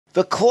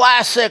The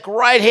classic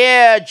right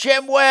here,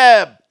 Jim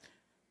Webb.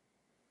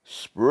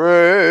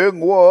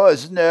 Spring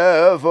was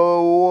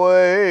never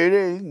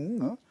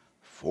waiting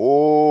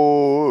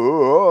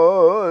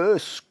for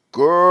us,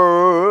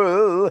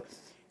 girl.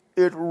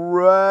 It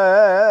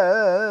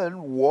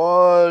ran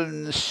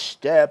one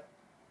step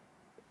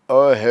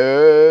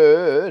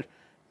ahead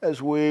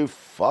as we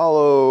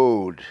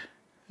followed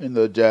in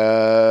the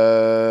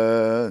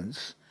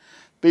dance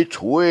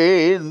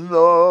between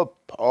the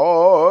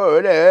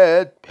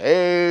parted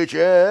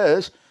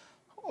pages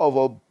of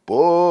a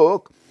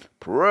book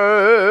pressed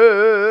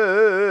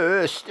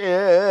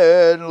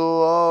in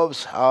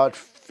love's hot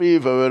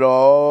fevered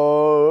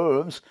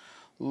arms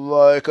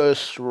like a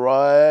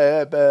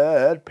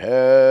striped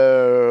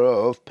pair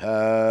of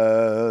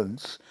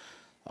pants.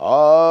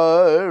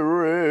 I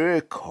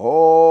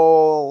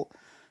recall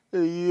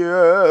the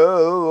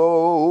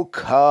yellow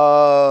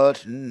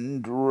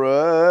cotton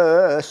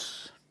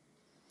dress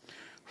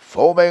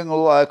foaming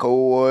like a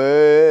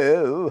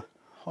wave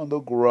on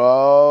the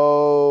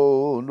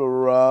ground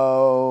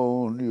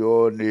around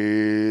your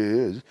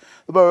knees.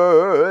 The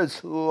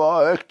birds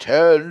like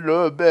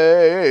tender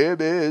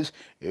babies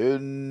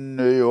in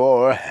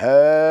your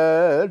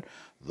head.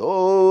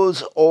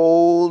 Those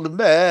old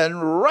men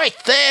right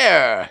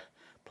there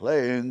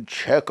playing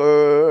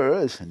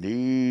checkers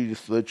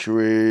neath the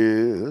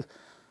trees.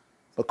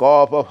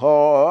 MacArthur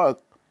Park,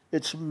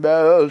 it's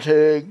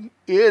melting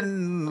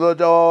in the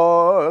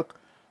dark.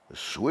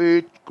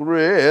 Sweet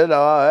green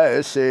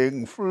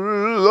icing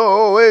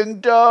flowing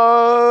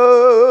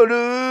down.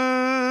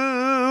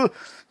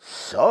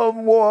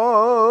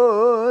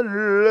 Someone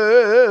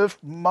left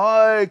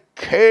my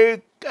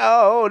cake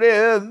out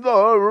in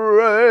the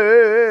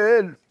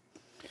rain.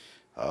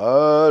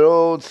 I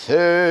don't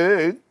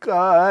think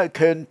I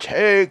can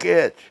take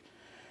it.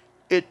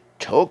 It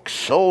took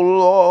so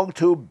long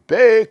to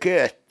bake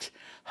it.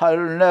 I'll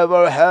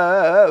never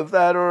have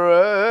that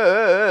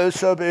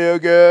recipe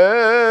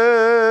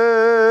again.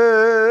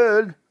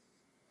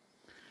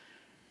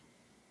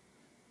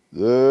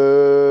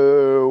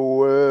 There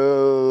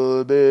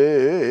will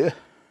be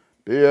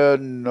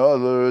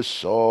another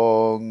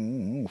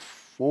song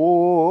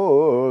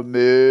for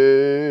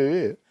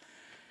me.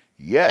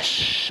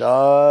 Yes,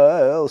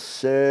 I'll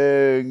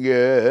sing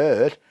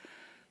it.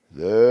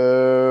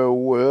 There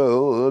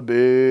will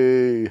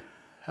be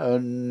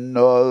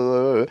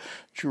another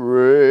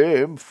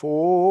dream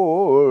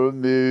for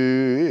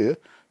me.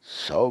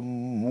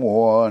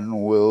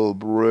 Someone will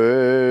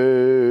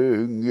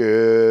bring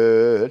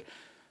it.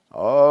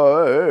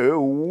 I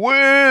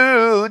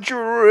will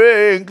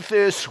drink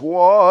this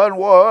one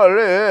while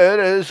it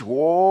is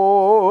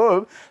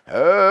warm,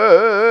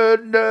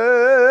 and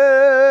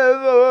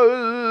never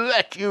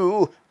let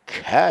you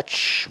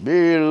catch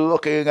me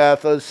looking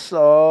at the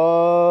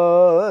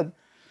sun.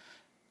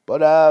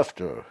 But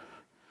after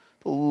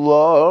the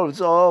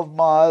loves of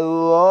my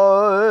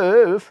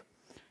life,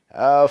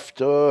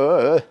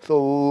 after the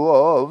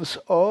loves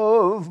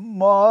of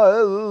my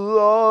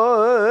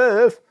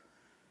life,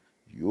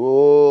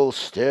 you'll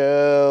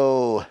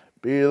still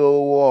be the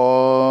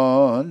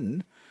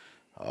one.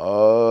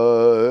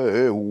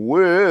 I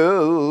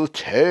will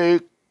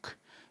take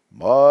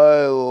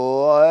my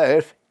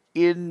life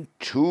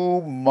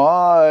into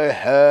my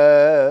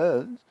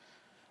hands.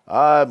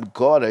 I'm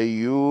gonna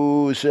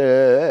use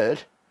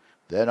it.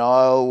 Then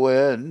I'll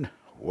win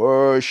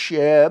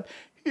worship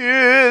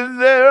in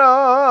their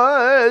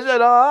eyes,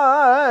 and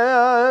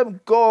I'm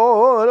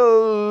gonna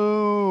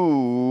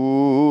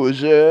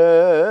lose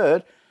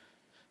it.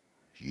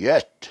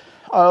 Yet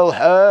I'll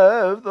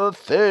have the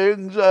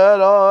things that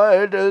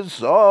I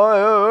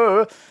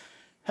desire,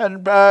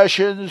 and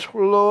passions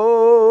flow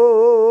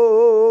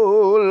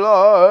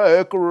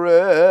like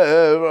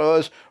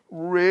rivers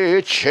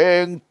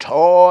reaching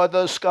toward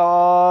the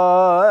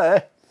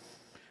sky.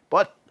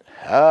 But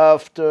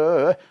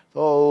after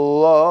the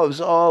loves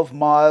of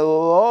my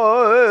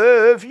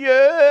life,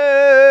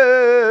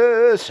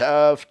 yes,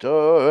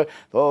 after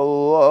the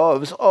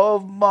loves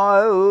of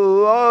my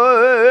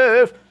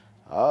life,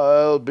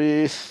 I'll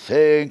be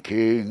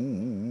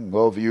thinking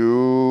of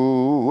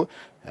you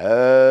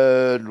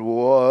and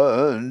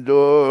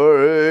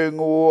wondering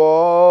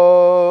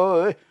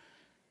why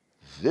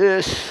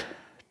this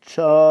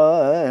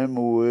time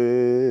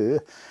we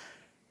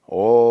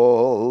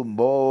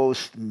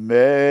almost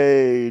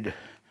made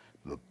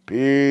the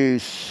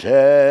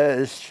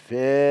pieces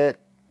fit.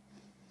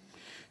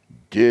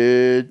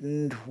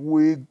 Didn't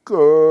we,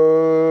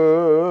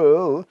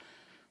 girl?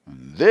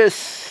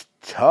 This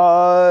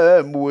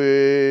time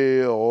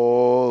we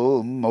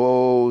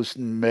almost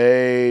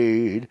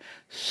made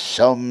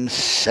some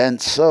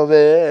sense of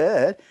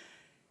it.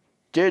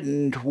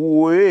 Didn't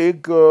we,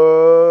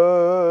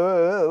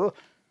 girl?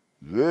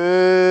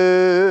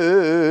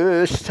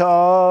 This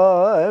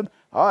time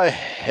I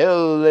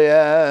held the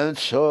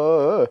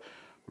answer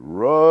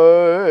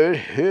right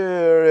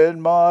here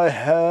in my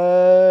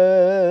hands.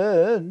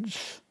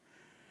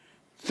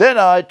 Then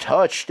I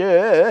touched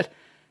it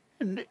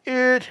and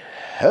it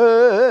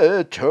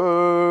had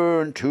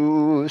turned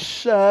to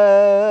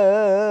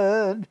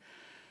sand.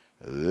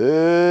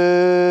 This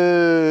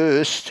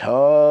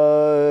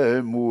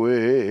time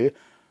we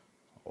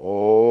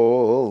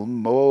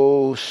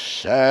almost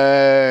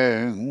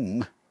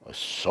sang a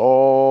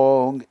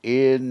song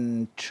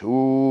in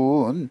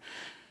tune,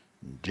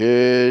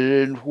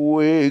 didn't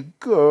we,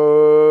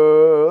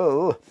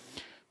 girl?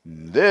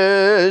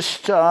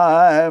 This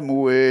time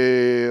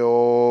we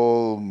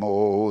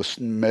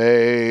almost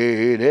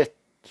made it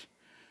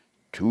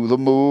to the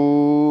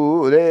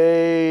moon,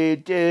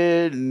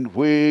 didn't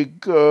we,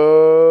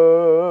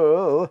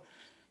 girl?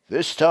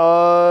 This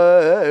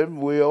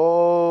time we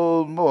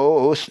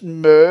almost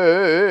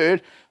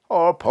made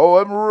our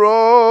poem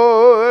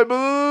rhyme.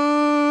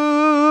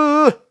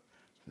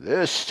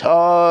 This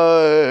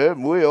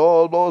time we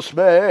almost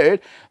made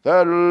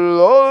that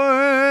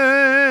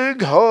long,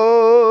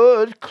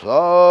 hard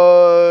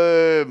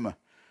climb.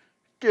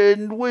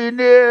 Didn't we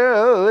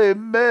nearly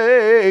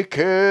make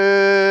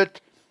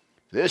it?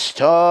 This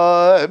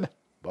time,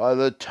 by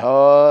the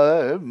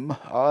time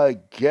I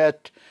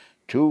get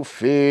to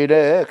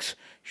Phoenix,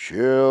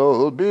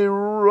 she'll be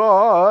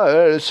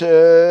rising.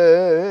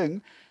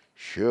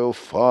 She'll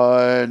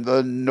find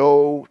the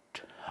note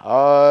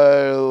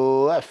I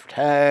left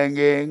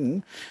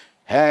hanging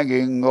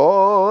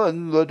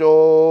on the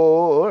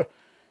door.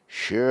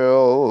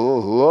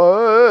 She'll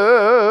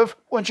laugh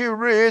when she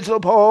reads the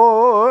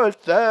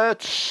part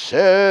that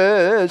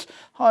says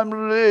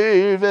I'm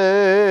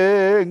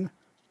leaving.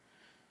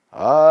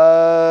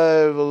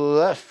 I've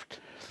left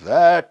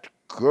that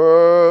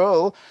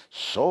girl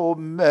so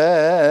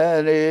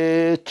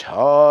many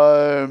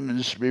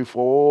times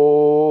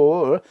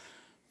before.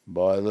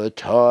 By the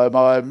time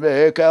I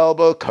make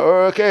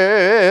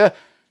Albuquerque,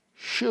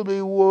 she'll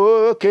be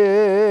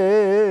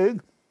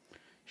working.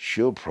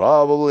 She'll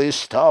probably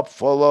stop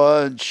for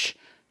lunch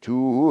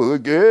to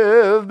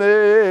give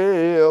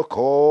me a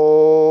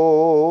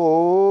call.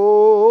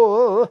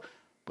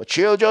 But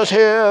she'll just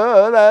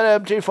hear that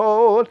empty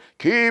phone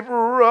keep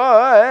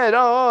right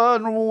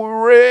on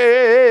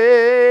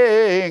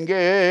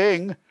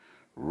ringing,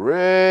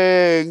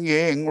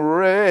 ringing,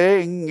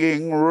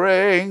 ringing,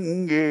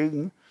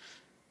 ringing.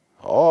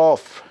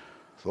 Off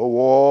the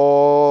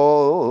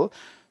wall,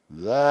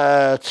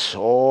 that's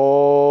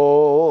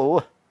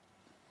all.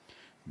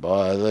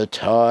 By the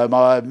time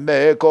I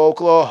make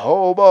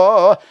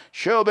Oklahoma,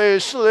 she'll be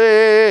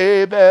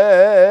sleeping.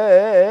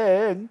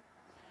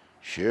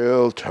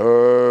 She'll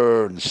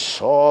turn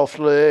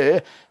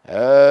softly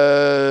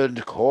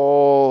and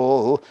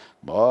call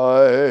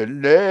my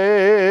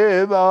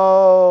name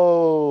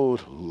out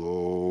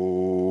low.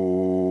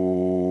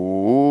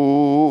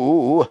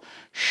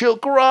 She'll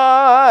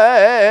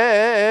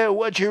cry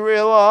when she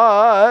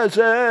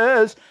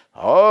realizes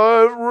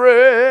I've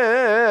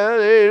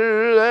really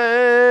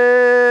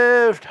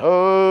left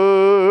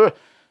her.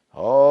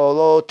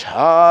 Although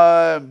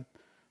time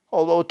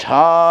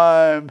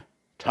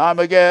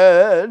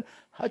again,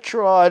 I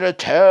try to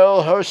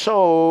tell her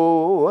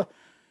so.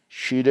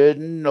 She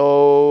didn't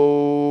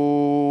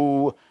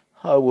know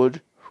I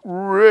would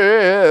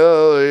really